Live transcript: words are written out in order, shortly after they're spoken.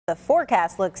The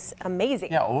forecast looks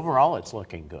amazing. Yeah, overall it's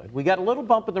looking good. We got a little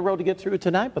bump in the road to get through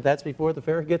tonight, but that's before the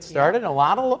fair gets started. Yeah. A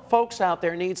lot of folks out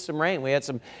there need some rain. We had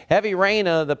some heavy rain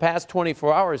the past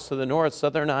 24 hours to the north,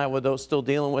 southern Iowa, though still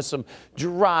dealing with some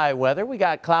dry weather. We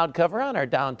got cloud cover on our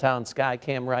downtown sky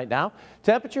cam right now.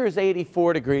 Temperature is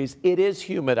 84 degrees. It is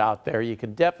humid out there. You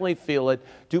can definitely feel it.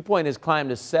 Dew point has climbed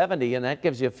to 70, and that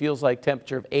gives you a feels like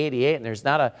temperature of 88, and there's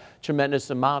not a tremendous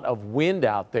amount of wind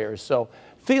out there. So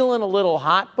feeling a little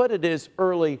hot, but it is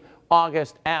early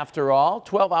August after all.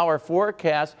 12-hour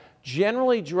forecast,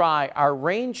 generally dry. Our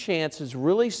rain chances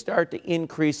really start to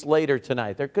increase later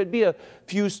tonight. There could be a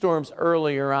few storms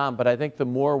earlier on, but I think the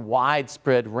more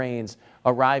widespread rains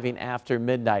arriving after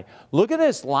midnight. Look at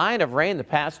this line of rain the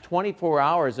past 24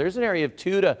 hours. There's an area of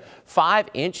 2 to 5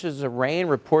 inches of rain.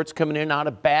 Reports coming in out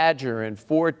of Badger and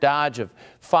Fort Dodge of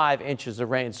 5 inches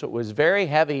of rain. So it was very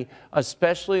heavy,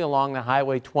 especially along the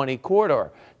Highway 20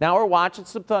 corridor. Now we're watching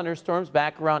some thunderstorms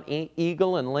back around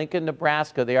Eagle and Lincoln,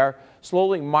 Nebraska. They are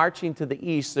slowly marching to the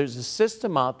east. There's a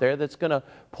system out there that's going to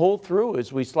pull through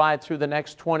as we slide through the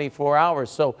next 24 hours.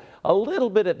 So a little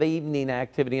bit of evening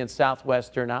activity in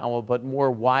southwestern Iowa, but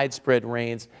more widespread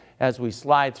rains as we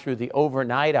slide through the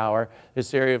overnight hour.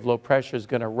 This area of low pressure is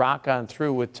going to rock on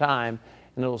through with time,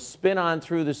 and it'll spin on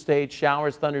through the state.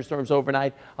 Showers, thunderstorms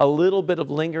overnight, a little bit of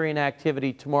lingering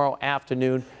activity tomorrow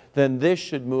afternoon. Then this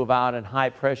should move out and high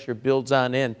pressure builds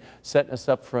on in, setting us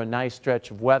up for a nice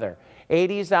stretch of weather.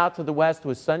 80s out to the west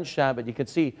with sunshine, but you can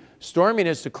see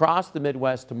storminess across the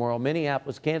Midwest tomorrow.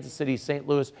 Minneapolis, Kansas City, St.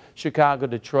 Louis, Chicago,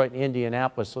 Detroit, and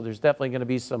Indianapolis. So there's definitely going to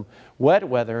be some wet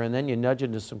weather, and then you nudge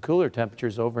into some cooler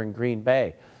temperatures over in Green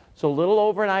Bay. So a little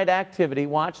overnight activity.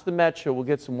 Watch the metro. We'll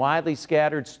get some widely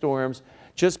scattered storms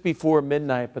just before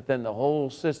midnight, but then the whole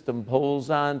system pulls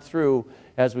on through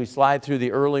as we slide through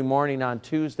the early morning on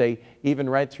Tuesday, even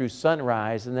right through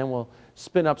sunrise, and then we'll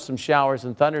spin up some showers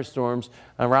and thunderstorms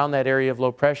around that area of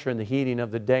low pressure in the heating of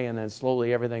the day, and then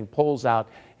slowly everything pulls out,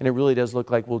 and it really does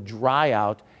look like we'll dry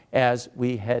out as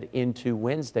we head into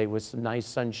Wednesday with some nice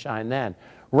sunshine then.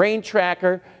 Rain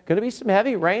tracker, going to be some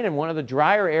heavy rain in one of the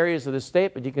drier areas of the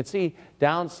state, but you can see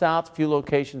down south, a few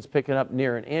locations picking up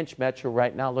near an inch. Metro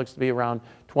right now looks to be around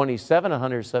 27,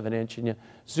 107 inch, and you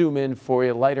zoom in for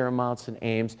you, lighter amounts in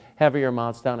Ames, heavier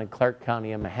amounts down in Clark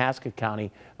County and Mahaska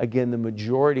County. Again, the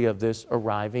majority of this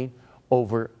arriving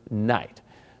overnight.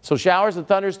 So showers and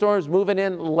thunderstorms moving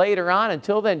in later on.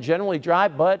 Until then, generally dry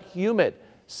but humid.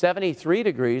 73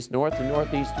 degrees, north and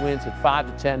northeast winds at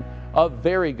 5 to 10. A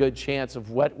very good chance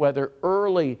of wet weather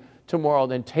early tomorrow,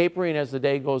 then tapering as the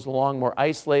day goes along, more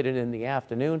isolated in the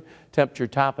afternoon. Temperature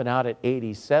topping out at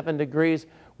 87 degrees.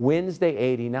 Wednesday,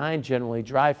 89, generally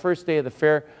dry. First day of the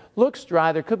fair looks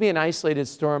dry. There could be an isolated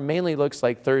storm. Mainly looks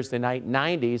like Thursday night,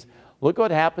 90s. Look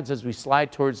what happens as we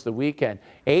slide towards the weekend.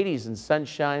 80s and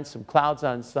sunshine, some clouds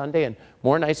on Sunday, and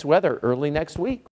more nice weather early next week.